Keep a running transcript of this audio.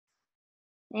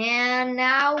And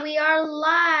now we are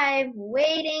live,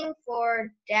 waiting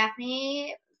for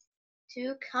Daphne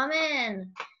to come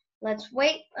in. Let's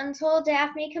wait until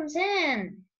Daphne comes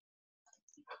in.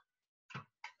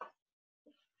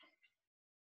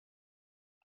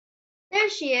 There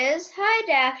she is. Hi,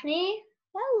 Daphne.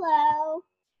 Hello.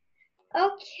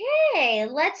 Okay,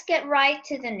 let's get right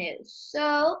to the news.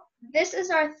 So, this is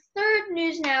our third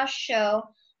News Now show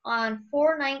on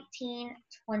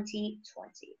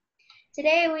 4/19/2020.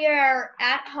 Today we are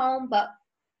at home,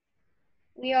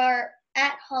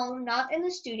 not in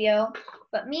the studio,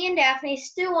 but me and Daphne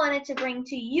still wanted to bring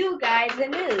to you guys the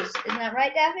news. Isn't that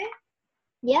right, Daphne?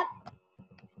 Yep.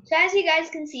 So as you guys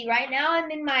can see right now, I'm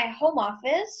in my home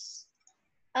office.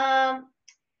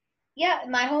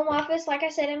 My home office, like I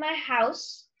said, in my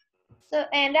house. So,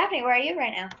 and Daphne, where are you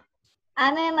right now?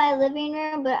 I'm in my living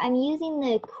room, but I'm using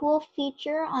the cool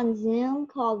feature on Zoom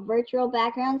called virtual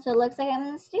background, so it looks like I'm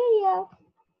in the studio.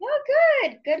 Oh,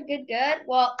 good.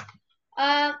 Well,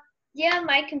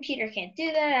 my computer can't do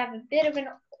that. I have a bit of an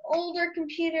older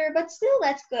computer, but still,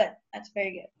 that's good. That's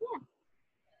very good. Yeah.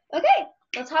 Okay,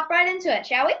 let's hop right into it,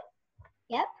 shall we?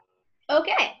 Yep.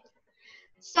 Okay.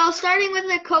 So starting with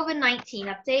the COVID-19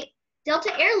 update,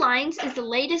 Delta Airlines is the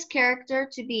latest carrier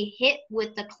to be hit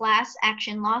with the class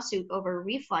action lawsuit over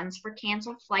refunds for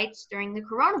canceled flights during the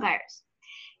coronavirus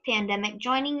pandemic,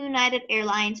 joining United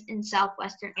Airlines and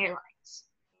Southwestern Airlines.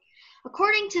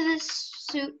 According to this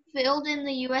suit filed in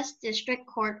the U.S. District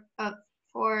Court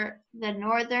for the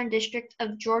Northern District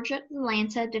of Georgia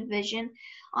Atlanta Division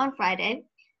on Friday,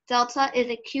 Delta is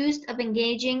accused of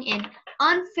engaging in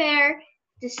unfair,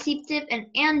 deceptive, and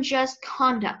unjust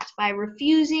conduct by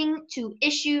refusing to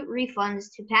issue refunds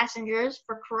to passengers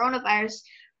for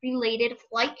coronavirus-related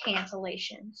flight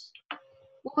cancellations.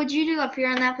 What would you do if you're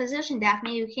in that position,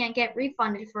 Daphne? You can't get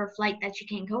refunded for a flight that you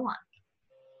can't go on.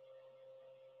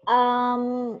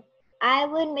 I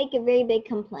would make a very big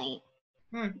complaint.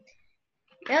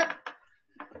 Yep.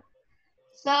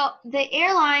 So the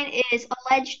airline is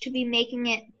alleged to be making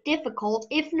it difficult,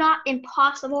 if not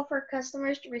impossible, for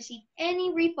customers to receive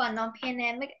any refund on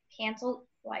pandemic-canceled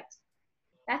flights.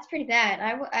 That's pretty bad.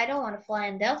 I don't want to fly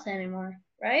in Delta anymore,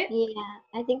 right? Yeah,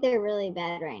 I think they're really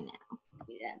bad right now.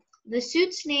 Yeah. The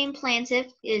suit's named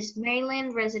plaintiff is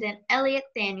Maryland resident Elliot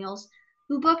Daniels,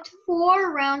 who booked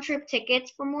 4 round-trip tickets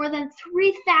for more than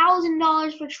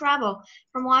 $3,000 for travel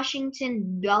from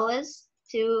Washington Dulles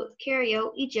to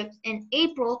Cairo, Egypt in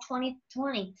April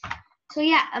 2020. So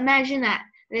yeah, imagine that.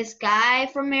 This guy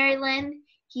from Maryland,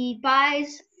 he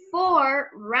buys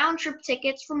 4 round-trip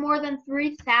tickets for more than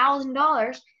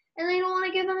 $3,000, and they don't want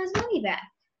to give him his money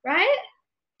back, right?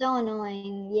 So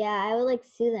annoying. Yeah, I would like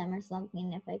sue them or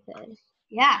something if I could.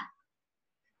 Yeah.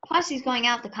 Plus, he's going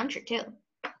out the country too.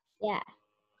 Yeah.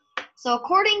 So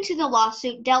according to the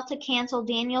lawsuit, Delta canceled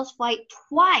Daniel's flight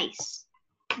twice.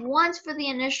 Once for the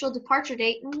initial departure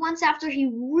date, and once after he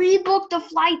rebooked the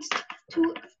flights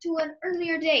to an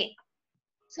earlier date.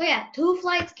 So yeah, 2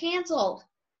 flights canceled,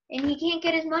 and he can't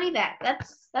get his money back.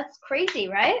 That's crazy,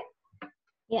 right?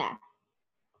 Yeah.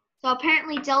 So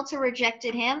apparently Delta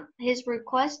rejected his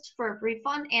request for a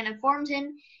refund and informed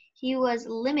him he was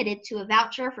limited to a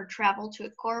voucher for travel to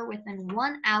occur within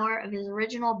 1 hour of his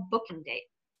original booking date.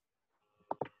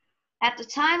 At the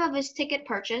time of his ticket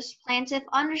purchase, plaintiff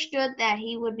understood that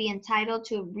he would be entitled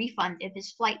to a refund if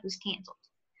his flight was canceled.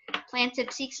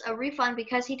 Plaintiff seeks a refund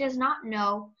because he does not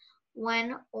know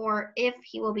when or if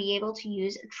he will be able to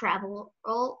use a travel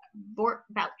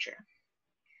voucher.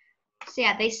 So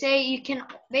yeah, they say you can,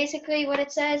 basically what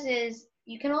it says is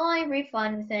you can only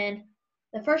refund within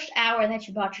the first hour that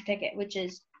you bought your ticket, which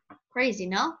is crazy,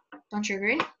 no? Don't you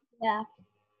agree? Yeah.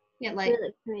 Yeah, like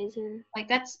really crazy. Like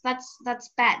that's bad.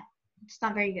 It's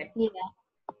not very good. Yeah.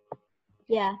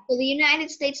 Yeah. So the United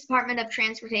States Department of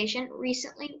Transportation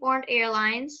recently warned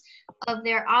airlines of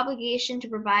their obligation to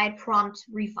provide prompt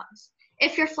refunds.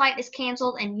 If your flight is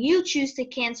canceled and you choose to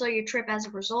cancel your trip as a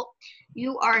result,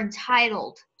 you are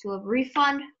entitled to a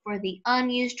refund for the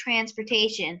unused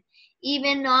transportation,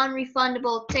 even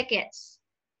non-refundable tickets.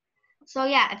 So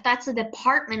yeah, if that's the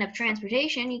Department of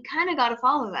Transportation, you kind of got to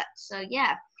follow that. So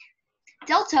yeah.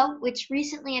 Delta, which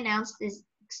recently announced is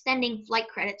extending flight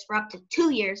credits for up to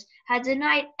 2 years, had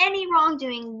denied any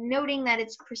wrongdoing, noting that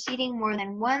it's preceding more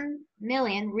than 1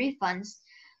 million refunds,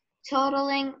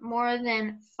 totaling more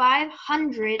than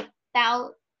 500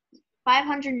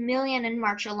 million in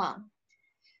March alone.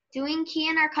 Doing key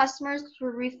in our customers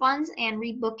for refunds and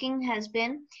rebooking has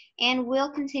been and will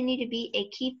continue to be a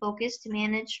key focus to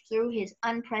manage through his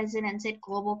unprecedented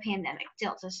global pandemic,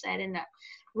 Delta said in a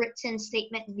written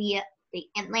statement via the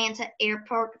Atlanta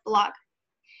airport blog.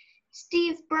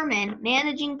 Steve Berman,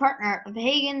 managing partner of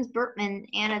Higgins, Bertman,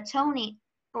 and Attorney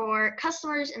for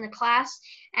customers in the class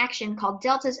action called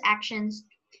Delta's actions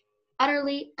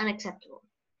utterly unacceptable.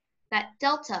 That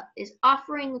Delta is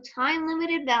offering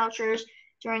time-limited vouchers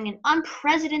during an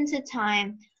unprecedented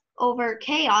time over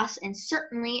chaos and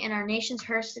certainly in our nation's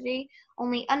history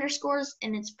only underscores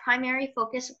in its primary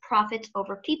focus profit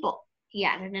over people, he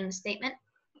added in a statement.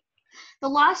 The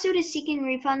lawsuit is seeking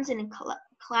refunds and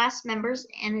class members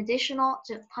and additional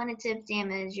punitive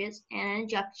damages and an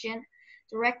injunction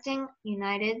directing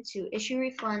United to issue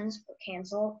refunds for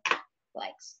canceled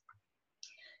flights.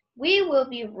 We will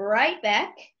be right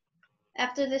back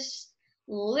after this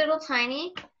little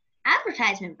tiny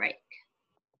advertisement break.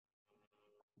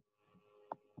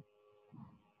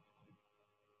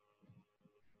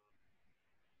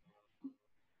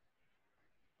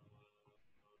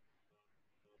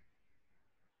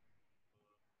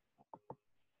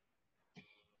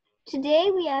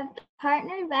 Today we have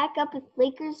partnered back up with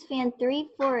Lakers Fan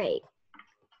 348.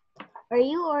 Are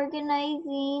you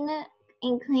organizing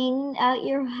and cleaning out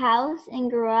your house and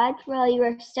garage while you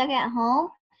are stuck at home?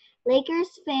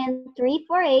 Lakers Fan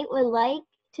 348 would like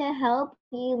to help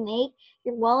you make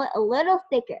your wallet a little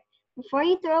thicker. Before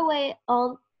you throw away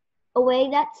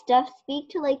that stuff, speak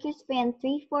to Lakers Fan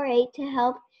 348 to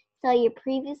help sell your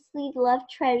previously loved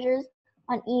treasures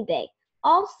on eBay.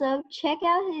 Also, check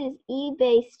out his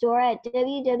eBay store at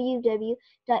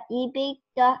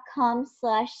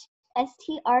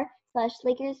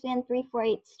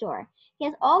www.ebay.com/str/LakersFan348 store. He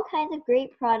has all kinds of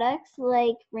great products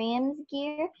like Rams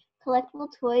gear, collectible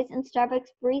toys, and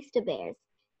Starbucks barista bears.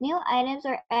 New items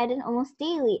are added almost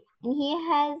daily, and he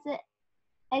has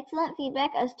excellent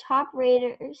feedback as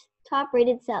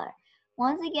top-rated seller.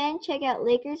 Once again, check out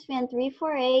Lakers Fan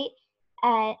 348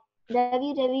 at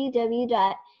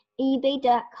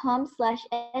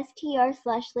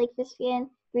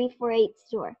www.ebay.com/str/LakersFan348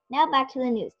 store. Now back to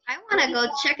the news. I want to go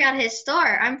check out his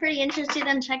store. I'm pretty interested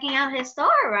in checking out his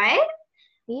store, right?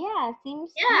 Yeah,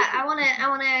 seems. Yeah, I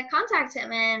wanna contact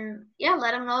him and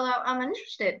let him know that I'm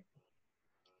interested.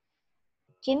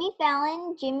 Jimmy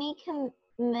Fallon, Jimmy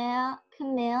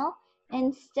Kimmel,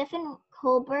 and Stephen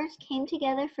Colbert came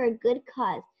together for a good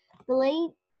cause. The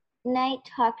late night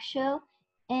talk show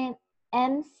and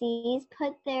MCs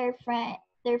put their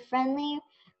friendly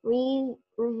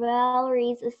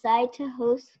rivalries aside to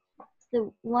host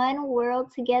the One World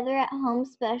Together at Home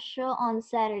special on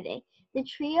Saturday. The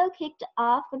trio kicked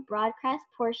off the broadcast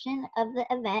portion of the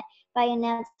event by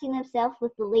announcing themselves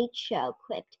with The Late Show,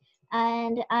 quipped,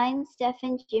 "And I'm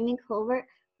Stephen Jimmy Colbert,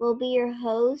 will be your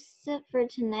host for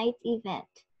tonight's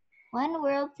event." One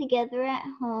World Together at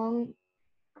Home,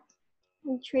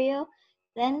 the trio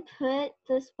then put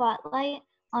the spotlight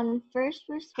on first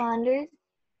responders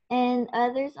and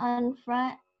others on the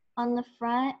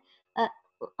front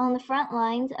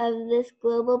lines of this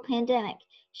global pandemic,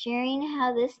 sharing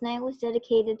how this night was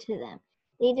dedicated to them.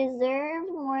 They deserve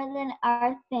more than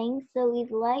our thanks, so we'd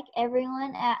like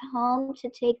everyone at home to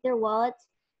take their wallets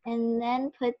and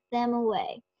then put them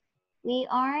away. We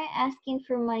aren't asking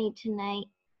for money tonight,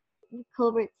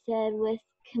 Colbert said, with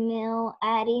Camille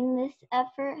adding this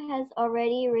effort has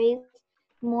already raised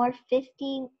more than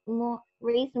 50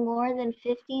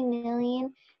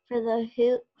 million for the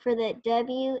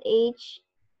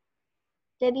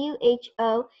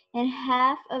WHO, and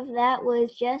half of that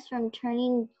was just from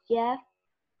turning Jeff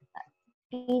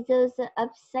Bezos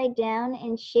upside down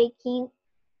and shaking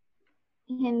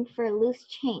him for loose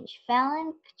change.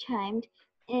 Fallon chimed.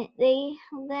 They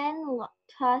then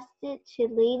tossed it to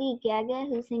Lady Gaga,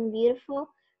 who sang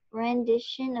beautiful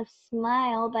rendition of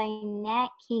Smile by Nat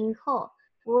King Cole.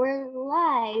 We're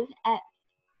live at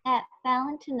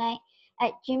Fallon tonight,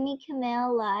 at Jimmy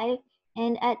Kimmel Live,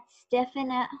 and at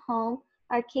Stephen at Home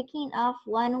are kicking off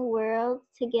One World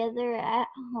Together at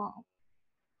Home.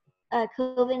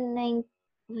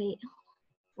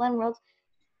 One World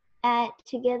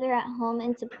Together at Home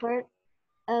in support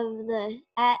of the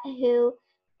WHO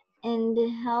and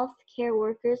healthcare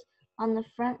workers on the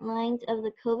front lines of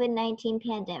the COVID-19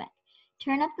 pandemic.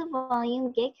 Turn up the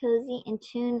volume, get cozy, and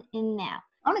tune in now.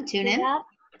 I want to tune in. Throughout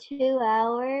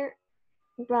 2-hour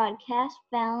broadcast,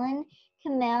 Fallon,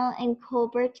 Kimmel, and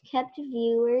Colbert kept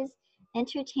viewers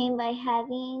entertained by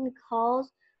having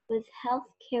calls with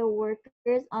healthcare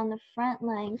workers on the front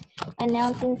lines,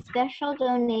 announcing special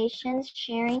donations,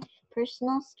 sharing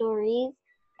personal stories,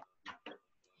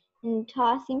 and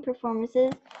tossing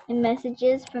performances and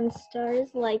messages from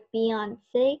stars like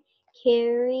Beyonce,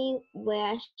 Kerry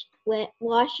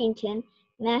Washington,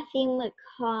 Matthew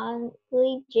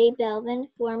McConaughey, J Balvin,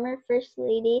 former First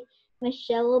Lady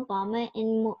Michelle Obama,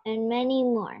 and many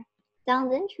more.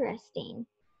 Sounds interesting.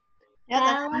 Yeah,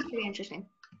 that sounds pretty interesting.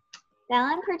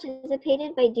 Fallon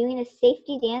participated by doing a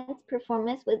safety dance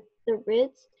performance with The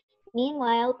Roots.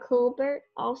 Meanwhile, Colbert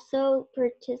also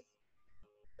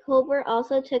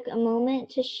took a moment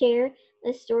to share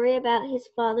a story about his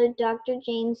father, Dr.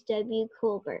 James W.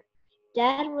 Colbert.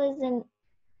 Dad was an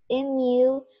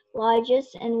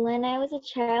immunologist, and when I was a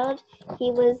child,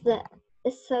 he was the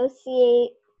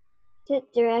associate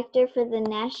director for the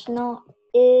National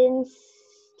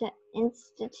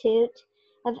Institute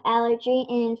of Allergy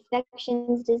and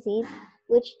Infectious Disease,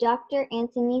 which Dr.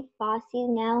 Anthony Fauci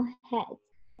now heads.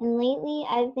 And lately,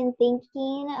 I've been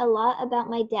thinking a lot about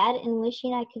my dad and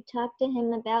wishing I could talk to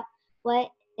him about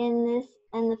what in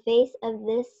the face of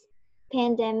this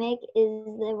pandemic is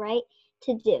the right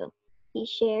to do, he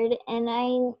shared, and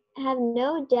I have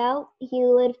no doubt he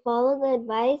would follow the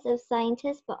advice of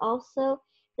scientists, but also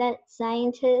that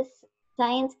science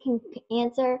can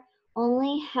answer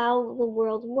only how the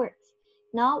world works,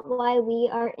 not why we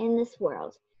are in this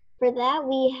world. For that,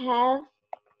 we have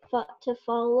to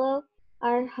follow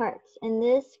our hearts, and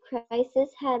this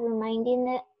crisis had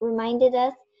reminded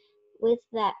us with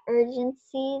that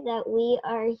urgency that we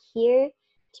are here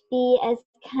to be as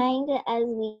kind as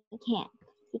we can.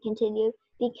 He continued,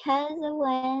 because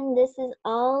when this is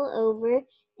all over,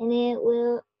 and it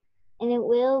will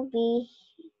be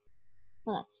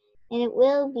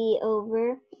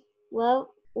over, what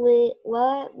we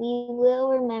will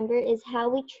remember is how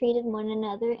we treated one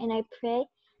another, and I pray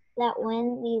that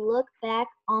when we look back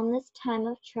on this time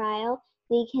of trial,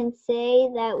 we can say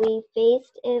that we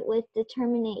faced it with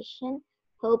determination,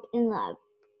 hope, and love.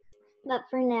 But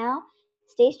for now,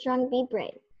 stay strong, be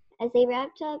brave. As they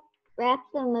wrapped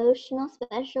the emotional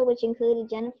special, which included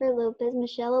Jennifer Lopez,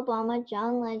 Michelle Obama,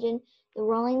 John Legend, the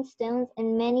Rolling Stones,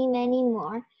 and many, many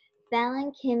more,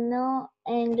 Fallon, Kimmel,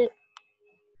 and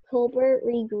Colbert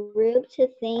regrouped to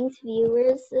thank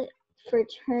viewers for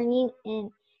tuning in,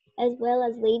 as well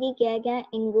as Lady Gaga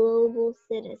and Global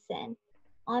Citizen.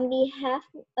 On behalf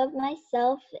of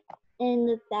myself and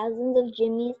the thousands of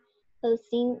Jimmys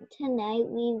hosting tonight,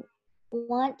 we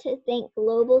want to thank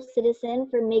Global Citizen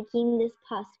for making this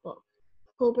possible,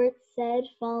 Colbert said,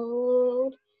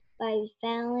 followed by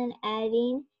Fallon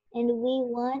adding, and we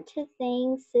want to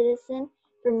thank Citizen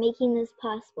for making this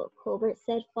possible, Colbert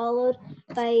said, followed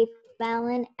by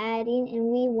Fallon adding,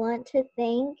 and we want to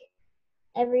thank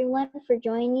everyone for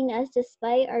joining us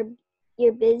despite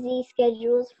your busy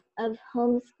schedules of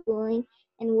homeschooling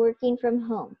and working from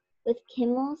home. With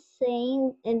Kimmel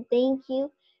saying, and thank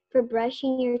you for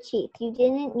brushing your teeth. You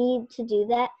didn't need to do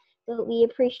that, but we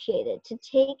appreciate it. To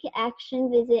take action,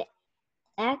 visit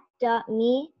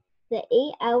act.me. The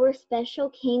 8-hour special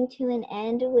came to an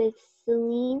end with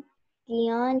Celine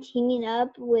Dion teaming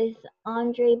up with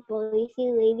Andre Boise,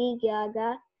 Lady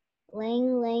Gaga,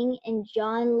 Lang Lang, and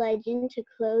John Legend to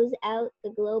close out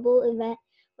the global event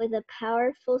with a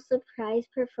powerful surprise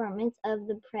performance of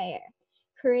The Prayer.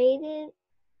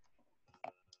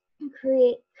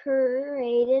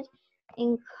 Curated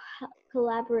in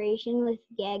collaboration with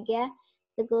Gaga,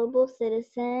 the Global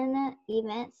Citizen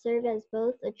event served as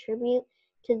both a tribute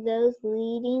to those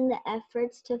leading the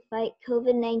efforts to fight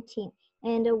COVID-19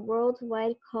 and a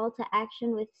worldwide call to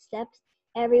action with steps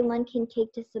everyone can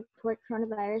take to support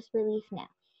coronavirus relief now.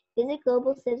 Visit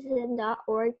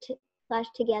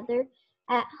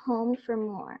globalcitizen.org/together@home for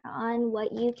more on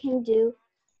what you can do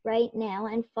right now,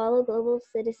 and follow Global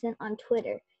Citizen on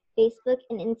Twitter, Facebook,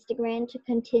 and Instagram to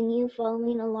continue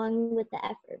following along with the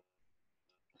effort.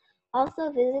 Also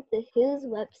visit the WHO's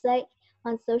website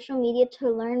on social media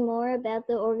to learn more about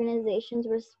the organization's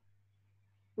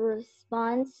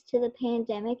response to the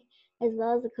pandemic, as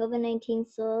well as the COVID-19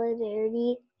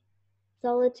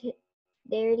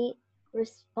 Solidarity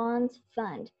Response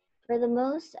Fund. For the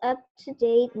most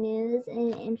up-to-date news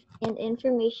and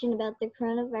information about the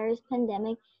coronavirus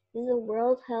pandemic, visit the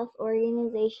World Health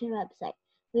Organization website.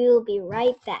 We will be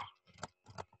right back.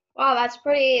 Wow, that's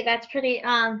pretty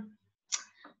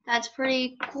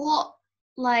cool.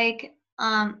 Like,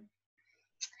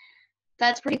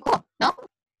 that's pretty cool. No?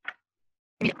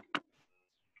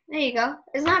 There you go.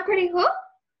 Isn't that pretty cool?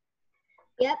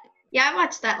 Yep. Yeah, I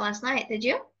watched that last night. Did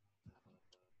you?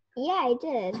 Yeah, I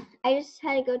did. I just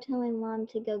had to go tell my mom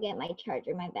to go get my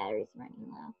charger. My battery's running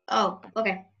low. Oh,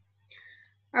 okay.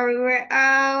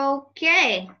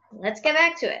 Okay, let's get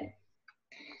back to it.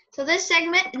 So this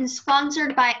segment is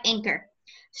sponsored by Anchor.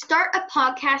 Start a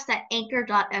podcast at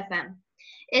anchor.fm.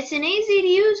 It's an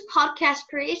easy-to-use podcast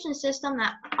creation system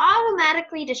that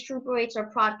automatically distributes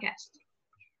our podcast.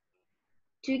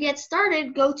 To get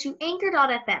started, go to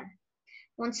anchor.fm.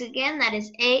 Once again, that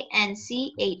is anchor.fm.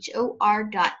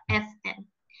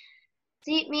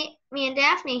 See, me and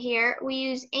Daphne here, we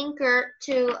use Anchor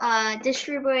to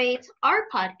distribute our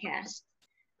podcast,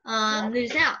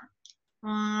 News Now,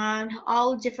 on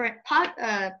all different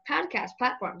podcast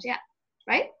platforms. Yeah,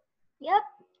 right? Yep.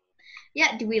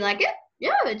 Yeah, do we like it?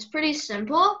 Yeah, it's pretty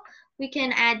simple. We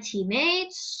can add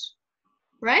teammates,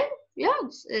 right? Yeah,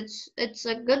 it's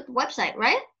a good website,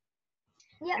 right?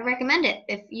 Yep. I recommend it.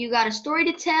 If you got a story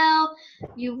to tell,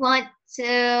 you want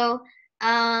to,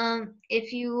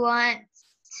 if you want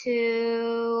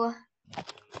to,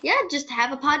 just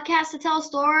have a podcast to tell a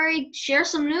story, share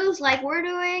some news like we're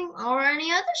doing, or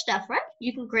any other stuff, right?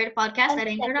 You can create a podcast at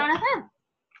Anchor.fm.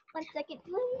 1 second,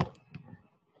 please.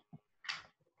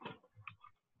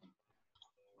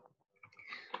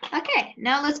 Okay,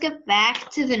 now let's get back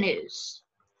to the news.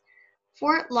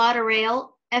 Fort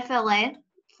Lauderdale, FLA,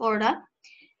 Florida.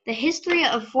 The history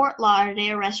of Fort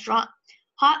Lauderdale restaurant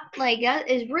Hot Lega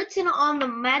is written on the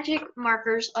magic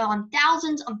markers on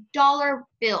thousands of dollar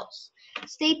bills,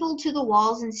 stapled to the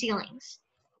walls and ceilings.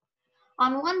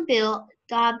 On one bill,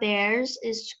 Da Bears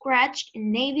is scratched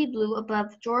in navy blue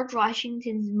above George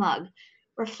Washington's mug,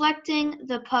 reflecting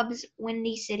the pub's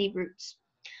Windy City roots.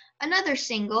 Another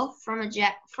single from a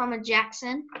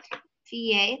Jackson,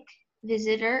 VA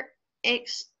visitor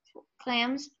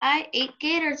exclaims, "I ate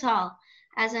gator tall,"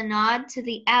 as a nod to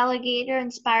the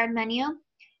alligator-inspired menu.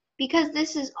 Because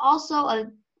this is also a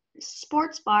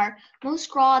sports bar, most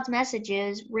scrawled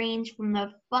messages range from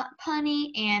the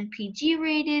punny and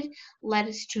PG-rated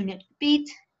lettuce tunic beat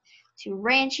to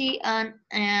ranchy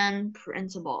and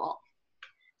principle.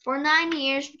 For 9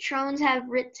 years, patrons have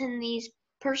written these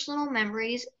personal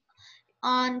memories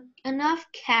on enough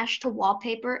cash to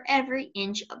wallpaper every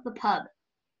inch of the pub.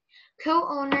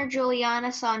 Co-owner Juliana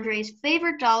Sandre's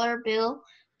favorite dollar bill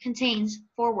contains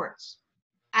 4 words: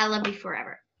 "I love you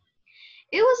forever."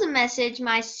 It was a message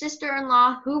my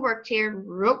sister-in-law who worked here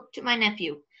wrote to my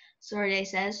nephew, Sandre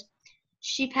says.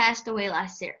 She passed away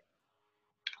last year.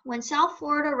 When South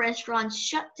Florida restaurants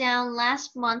shut down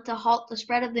last month to halt the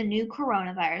spread of the new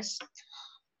coronavirus,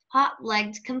 Hot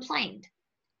Legs complained,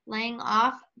 laying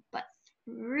off but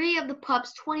 3 of the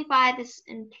pub's 25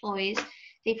 employees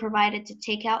they provided to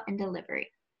takeout and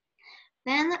delivery.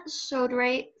 Then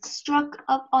Sodre struck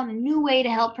up on a new way to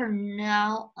help her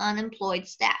now unemployed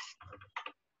staff.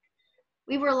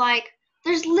 We were like,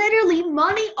 there's literally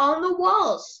money on the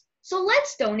walls, so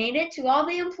let's donate it to all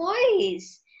the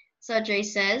employees, Sodre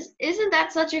says. Isn't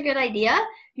that such a good idea?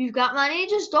 You've got money,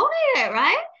 just donate it,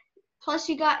 right? Plus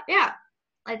you got,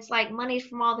 it's like money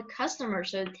from all the customers,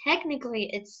 so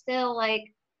technically it's still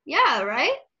like,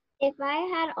 right? If I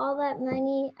had all that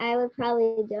money, I would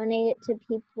probably donate it to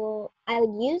people. I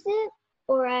would use it,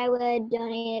 or I would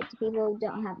donate it to people who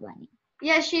don't have money.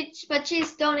 Yeah, she's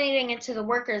donating it to the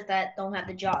workers that don't have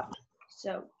the job.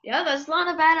 So that's not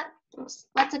a bad.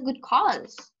 That's a good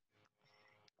cause.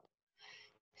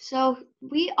 So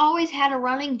we always had a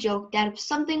running joke that if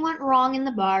something went wrong in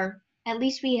the bar, at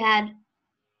least we had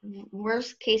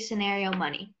worst case scenario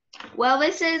money. Well,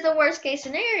 this is the worst case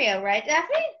scenario, right,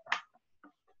 Daphne?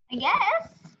 I guess.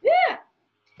 Yeah.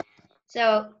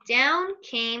 So down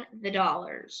came the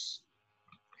dollars.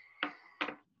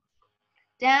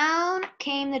 Down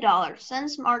came the dollars.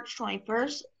 Since March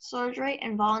 21st, Sodre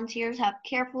and volunteers have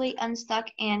carefully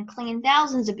unstuck and cleaned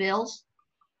thousands of bills,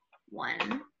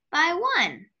 one by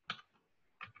one.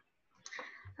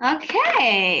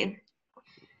 Okay.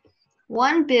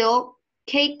 One bill,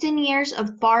 caked in years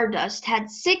of bar dust,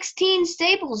 had 16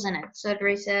 staples in it,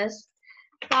 Sodre says.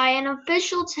 By an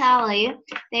official tally,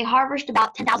 they harvested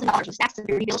about $10,000 of stacks of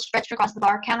dirty bills stretched across the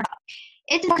bar countertop.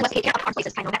 It's important to investigate on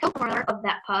places. I know that co-owner of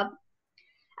that pub.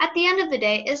 At the end of the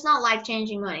day, it's not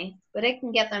life-changing money, but it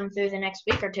can get them through the next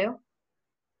week or two.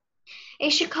 A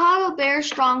Chicago Bears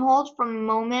stronghold from the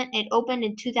moment it opened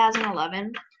in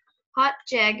 2011, Hot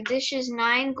Jag dishes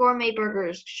 9 gourmet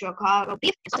burgers, Chicago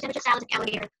beef, and sausage salads, and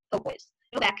alligator po'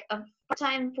 Novak, a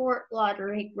part-time Fort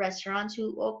Lauderdale restaurant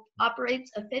who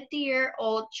operates a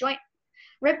 50-year-old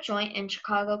rib joint in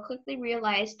Chicago, quickly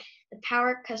realized the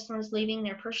power of customers leaving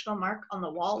their personal mark on the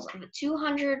walls of a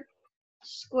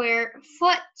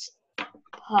 200-square-foot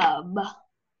pub.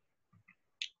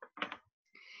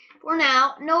 For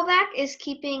now, Novak is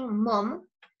keeping mum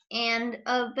and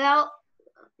about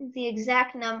the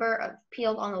exact number of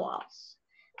peeled on the walls.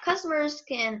 Customers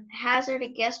can hazard a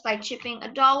guess by chipping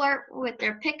 $1 with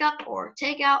their pickup or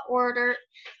takeout order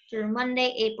through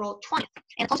Monday, April 20th.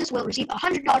 And the closest will receive a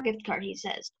 $100 gift card, he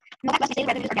says. Novak estimated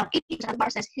revenues are down 80%. The bar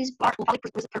says his bar will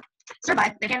probably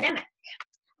survive the pandemic.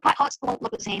 But hots won't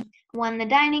look the same when the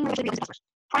dining room should be open to customers.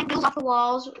 Prying bills off the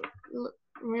walls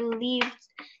relieved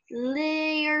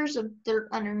layers of dirt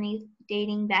underneath,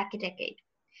 dating back a decade.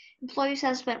 Employees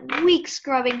have spent weeks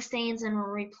scrubbing stains and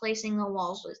replacing the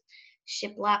walls with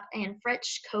shiplap and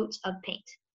fresh coats of paint.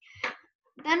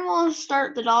 Then we'll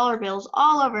start the dollar bills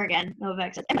all over again,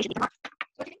 Novak said.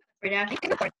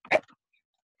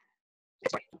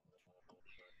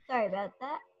 Sorry about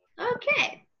that.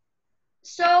 Okay.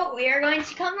 So we are going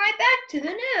to come right back to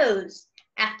the news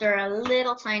after a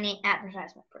little tiny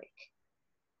advertisement break.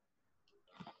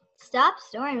 Stop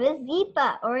storing with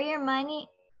Zipa or your money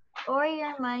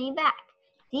back.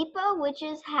 Zipa, which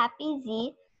is Happy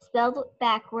Z spelled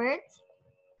backwards,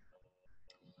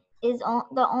 is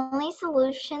the only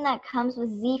solution that comes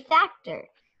with Z Factor.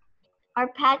 Our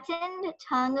patented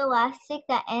tongue elastic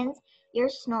that ends your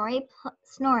snoring.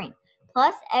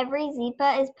 Plus, every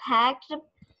Zipa is packed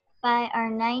by our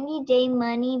 90-day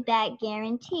money-back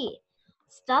guarantee.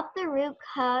 Stop the root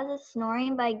cause of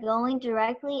snoring by going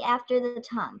directly after the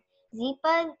tongue.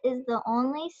 Zipa is the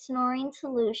only snoring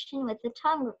solution with a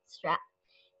tongue strap.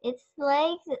 It's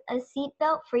like a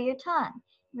seatbelt for your tongue.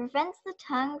 It prevents the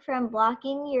tongue from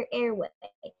blocking your airway.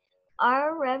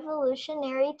 Our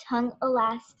revolutionary tongue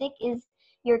elastic is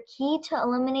your key to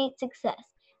eliminate success.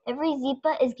 Every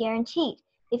Zipa is guaranteed.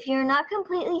 If you're not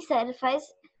completely satisfied,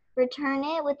 return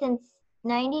it within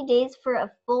 90 days for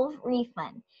a full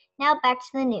refund. Now back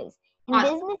to the news.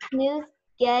 Business news,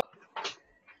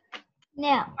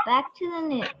 back to the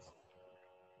news.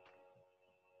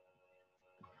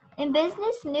 In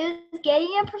business news,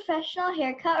 getting a professional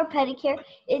haircut or pedicure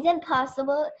isn't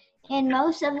possible in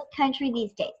most of the country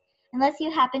these days, unless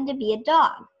you happen to be a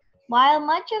dog. While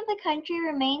much of the country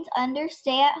remains under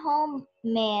stay-at-home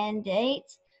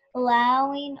mandates,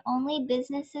 allowing only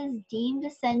businesses deemed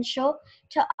essential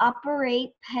to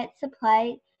operate, pet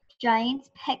supply giants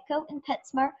Petco and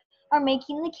PetSmart are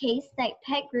making the case that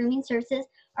pet grooming services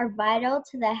are vital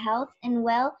to the health and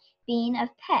well-being of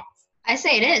pets. I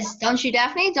say it is. Don't you,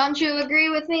 Daphne? Don't you agree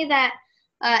with me that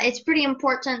it's pretty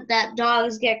important that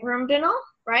dogs get groomed and all,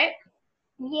 right?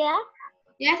 Yeah.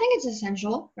 Yeah, I think it's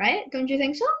essential, right? Don't you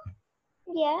think so?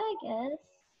 Yeah, I guess.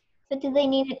 But do they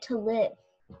need it to live?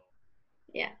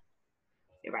 Yeah,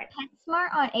 you're right.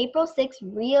 PetSmart on April 6th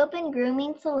reopened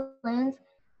grooming saloons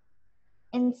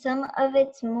in some of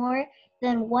its more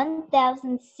than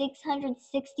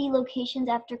 1,660 locations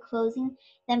after closing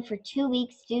them for 2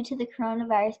 weeks due to the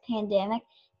coronavirus pandemic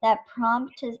that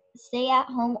prompted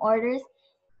stay-at-home orders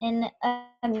in a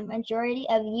majority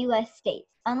of U.S. states.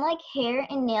 Unlike hair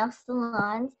and nail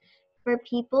salons for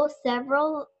people,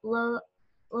 several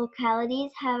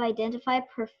localities have identified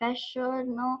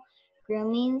professional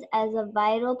grooming as a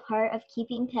vital part of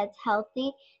keeping pets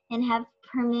healthy and have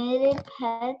permitted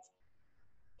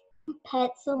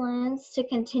pet saloons to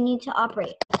continue to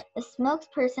operate. A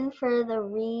spokesperson for the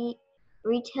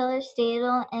retailer stated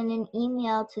in an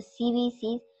email to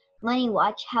CBC's Money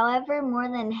Watch, however, more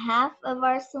than half of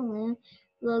our saloon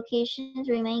locations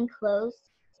remain closed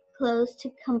to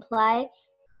comply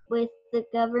with the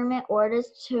government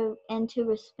orders to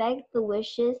respect the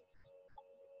wishes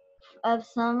of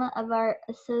some of our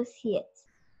associates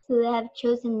who have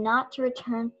chosen not to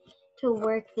return to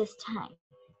work this time.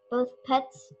 Both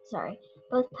PetSmart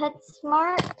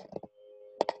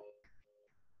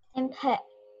and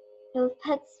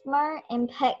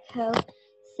Petco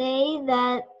say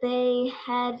that they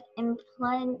had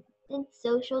implemented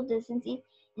social distancing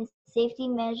and safety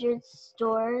measures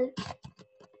stores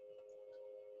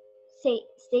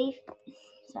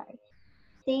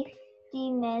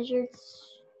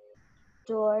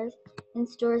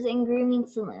and grooming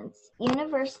saloons,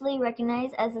 universally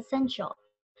recognized as essential.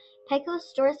 Petco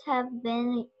stores have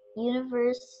been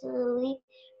universally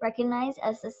recognized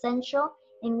as essential,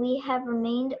 and we have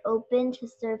remained open to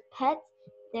serve pets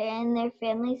and their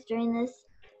families during this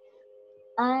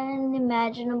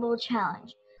unimaginable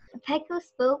challenge. A Petco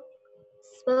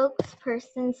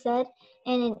spokesperson said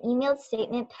in an emailed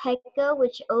statement, Petco,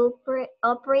 which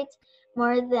operates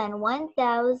more than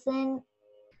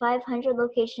 1,500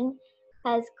 locations,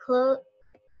 has closed.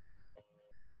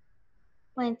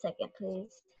 1 second,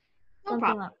 please. No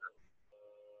problem.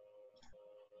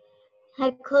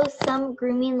 Had closed some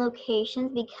grooming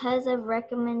locations because of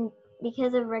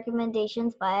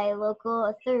recommendations by local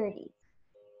authorities.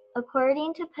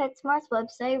 According to PetSmart's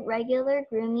website, regular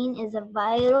grooming is a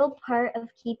vital part of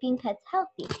keeping pets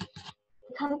healthy.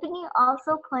 The company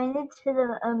also pointed to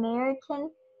the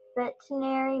American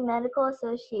Veterinary Medical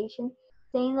Association,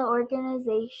 saying the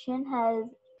organization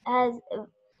has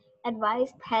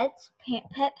advised pet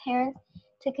parents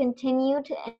to continue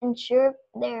to ensure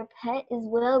their pet is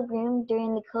well groomed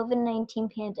during the COVID-19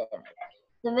 pandemic.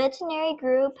 The veterinary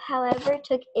group, however,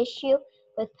 took issue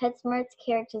with PetSmart's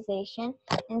characterization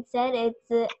and said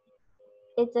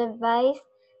its advice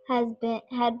had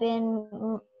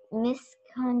been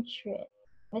misconstrued.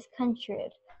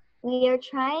 We are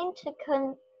trying to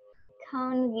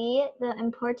convey the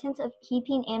importance of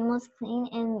keeping animals clean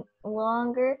and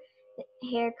longer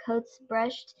hair coats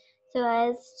brushed so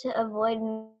as to avoid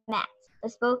mats, a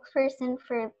spokesperson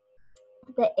for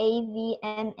the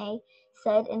AVMA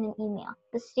said in an email.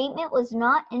 The statement was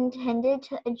not intended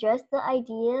to address the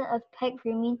idea of pet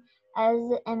grooming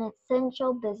as an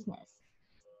essential business.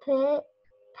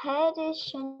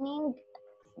 Petitioning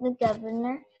the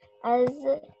governor, as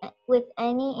with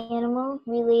any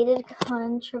animal-related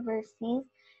controversies,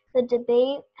 the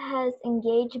debate has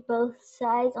engaged both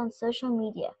sides on social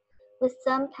media, with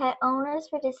some pet owners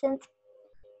resistance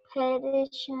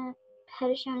petitioning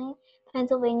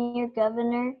Pennsylvania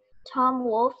Governor Tom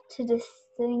Wolf to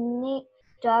designate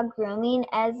dog grooming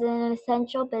as an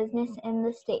essential business in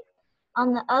the state.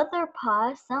 On the other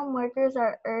paw, some workers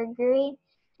are urging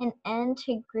an end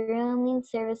to grooming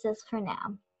services for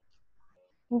now.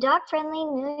 In dog-friendly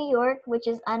New York, which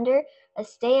is under a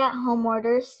stay-at-home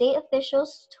order, state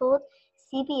officials told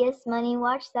CBS Money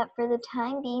Watch that for the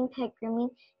time being, pet grooming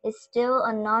is still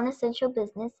a non-essential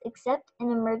business, except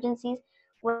in emergencies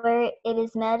where it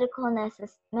is medically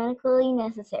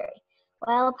necessary.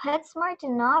 While PetSmart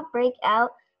did not break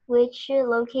out which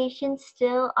locations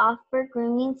still offer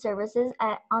grooming services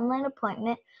at online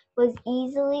appointment, was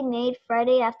easily made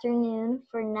Friday afternoon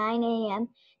for 9 a.m.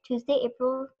 Tuesday,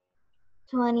 April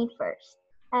 21st,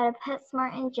 at a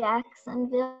PetSmart in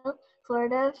Jacksonville,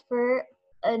 Florida, for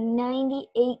a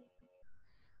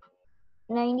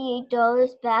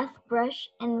 $98 bath brush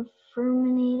and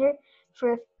Furminator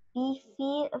for a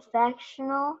beefy,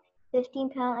 factional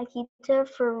 15-pound Akita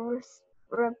for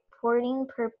reporting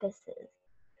purposes.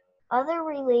 Other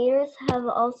relators have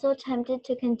also attempted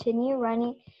to continue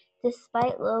running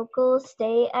despite local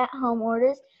stay-at-home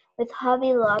orders, with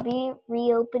Hobby Lobby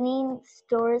reopening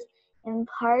stores in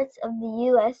parts of the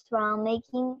U.S. while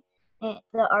making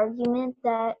the argument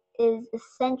that is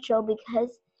essential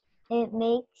because it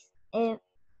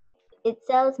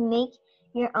sells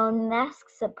make-your-own mask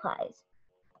supplies.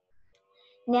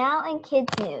 Now in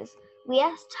kids news, we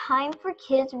asked Time for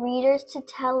Kids readers to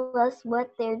tell us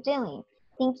what they're doing,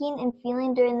 thinking, and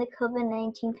feeling during the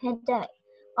COVID-19 pandemic.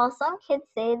 While some kids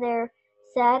say they're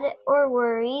sad or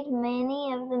worried,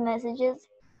 many of the messages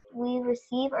we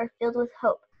receive are filled with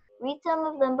hope. Read some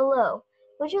of them below.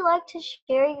 Would you like to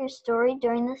share your story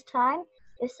during this time?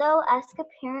 If so, ask a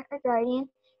parent or guardian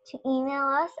to email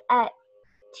us at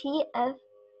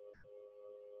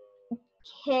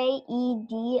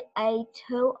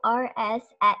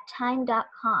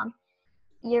tfkeditors@time.com.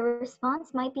 Your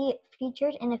response might be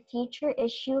featured in a future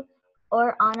issue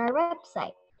or on our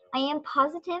website. I am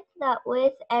positive that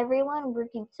with everyone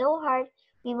working so hard,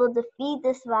 we will defeat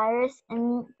this virus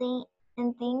and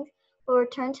things will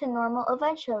return to normal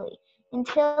eventually.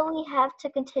 Until we have to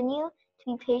continue to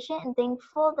be patient and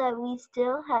thankful that we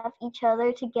still have each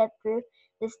other to get through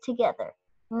this together.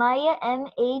 Maya M.,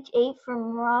 age 8,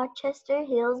 from Rochester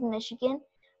Hills, Michigan.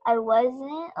 I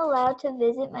wasn't allowed to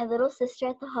visit my little sister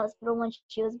at the hospital when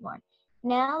she was born.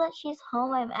 Now that she's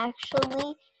home, I'm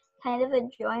actually kind of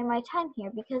enjoying my time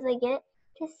here because I get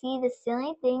to see the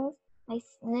silly things my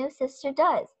new sister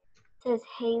does, says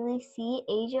Haley C.,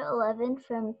 age 11,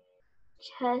 from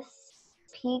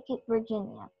Chesapeake,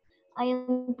 Virginia. I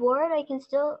am bored. I can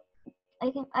still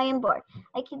go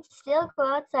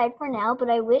outside for now, but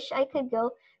I wish I could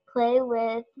go play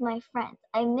with my friends.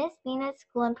 I miss being at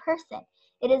school in person.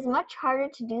 It is much harder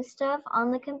to do stuff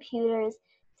on the computers,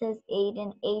 says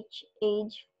Aiden H.,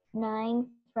 age 9,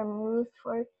 from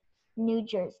Rutherford, New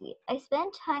Jersey. I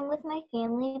spend time with my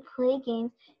family, play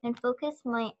games, and focus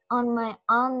on my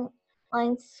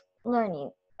online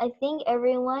learning. I think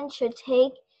everyone should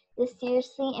take this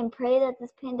seriously and pray that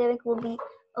this pandemic will be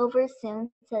over soon,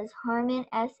 says Harmon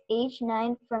S., age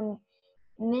 9, from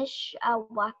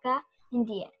Mishawaka,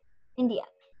 Indiana.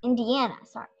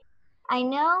 I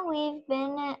know we've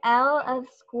been out of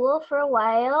school for a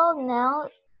while now,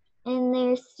 and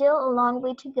there's still a long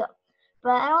way to go.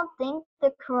 But I don't think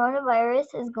the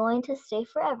coronavirus is going to stay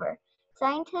forever.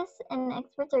 Scientists and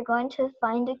experts are going to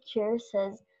find a cure,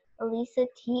 says Elisa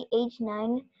T., age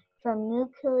 9, from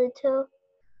Mukilito,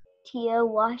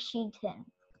 Washington.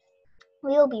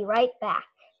 We'll be right back.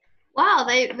 Wow,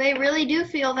 they really do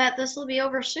feel that this will be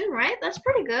over soon, right? That's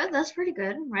pretty good,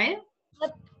 right?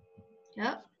 Yep.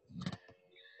 Yep.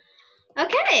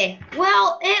 Okay,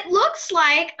 well, it looks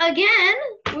like, again,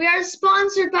 we are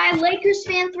sponsored by Lakers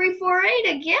Fan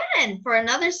 348 again for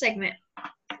another segment.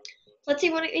 Let's see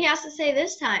what he has to say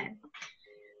this time.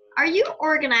 Are you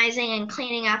organizing and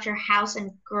cleaning out your house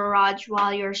and garage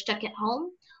while you're stuck at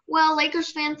home? Well,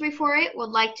 Lakers Fan 348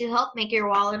 would like to help make your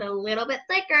wallet a little bit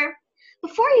thicker.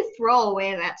 Before you throw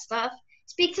away that stuff,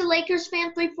 speak to Lakers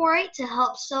Fan 348 to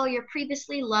help sell your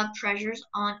previously loved treasures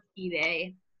on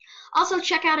eBay. Also,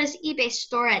 check out his eBay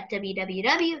store at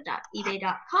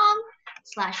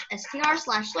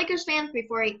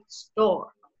www.ebay.com/str/LakersFan348store.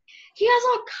 He has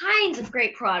all kinds of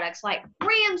great products like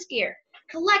Rams gear,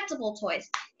 collectible toys,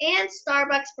 and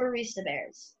Starbucks barista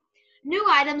bears. New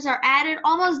items are added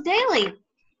almost daily,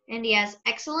 and he has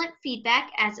excellent feedback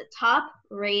as a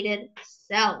top-rated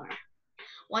seller.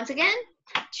 Once again,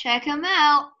 check him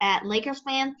out at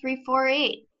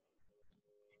LakersFan348.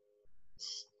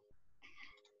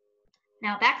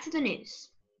 Now back to the news.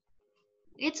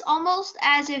 It's almost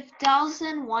as if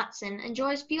Deshaun Watson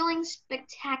enjoys feeling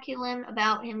spectacular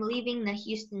about him leaving the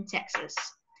Houston Texans.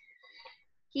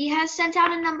 He has sent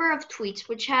out a number of tweets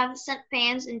which have sent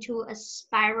fans into a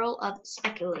spiral of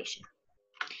speculation.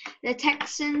 The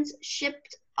Texans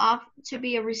shipped off to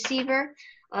be a receiver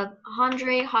of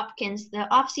DeAndre Hopkins the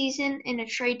offseason in a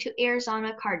trade to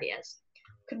Arizona Cardinals.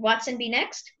 Could Watson be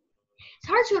next? It's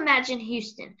hard to imagine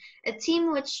Houston, a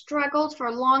team which struggled for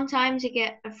a long time to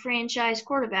get a franchise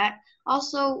quarterback,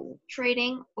 also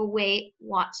trading away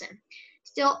Watson.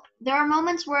 Still, there are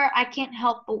moments where I can't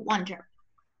help but wonder.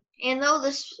 And though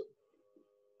this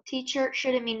T-shirt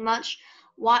shouldn't mean much,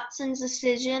 Watson's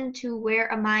decision to wear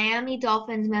a Miami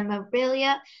Dolphins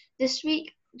memorabilia this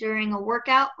week during a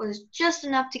workout was just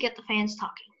enough to get the fans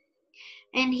talking.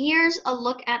 And here's a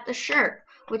look at the shirt,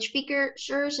 which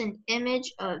features an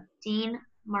image of Dean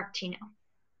Martino.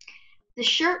 The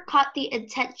shirt caught the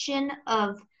attention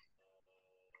of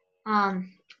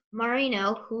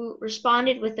Marino, who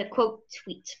responded with a quote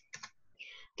tweet.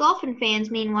 Dolphin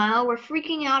fans, meanwhile, were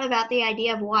freaking out about the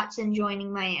idea of Watson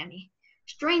joining Miami.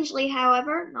 Strangely,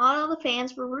 however, not all the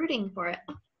fans were rooting for it.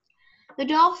 The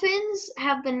Dolphins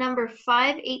have the number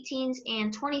 5, 18s,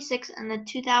 and 26 in the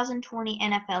 2020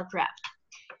 NFL Draft.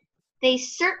 They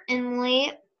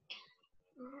certainly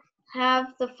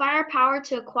have the firepower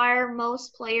to acquire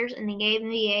most players in the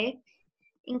NBA,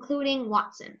 including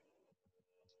Watson.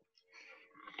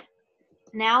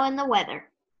 Now in the weather.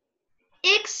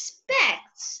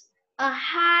 Expect a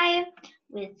high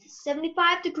with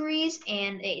 75 degrees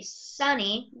and a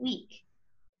sunny week.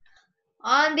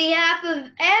 On behalf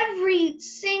of every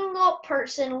single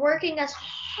person working as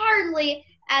hardly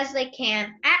as they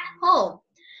can at home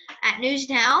at News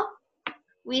Now,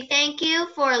 we thank you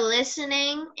for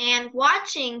listening and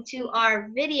watching to our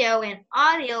video and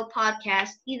audio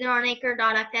podcast either on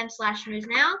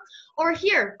anchor.fm/newsnow or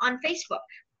here on Facebook.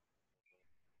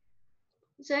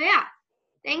 So yeah,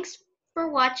 thanks for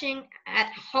watching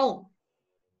at home.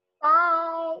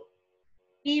 Bye.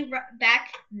 Be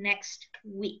back next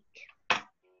week.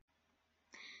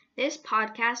 This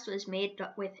podcast was made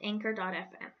with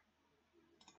anchor.fm.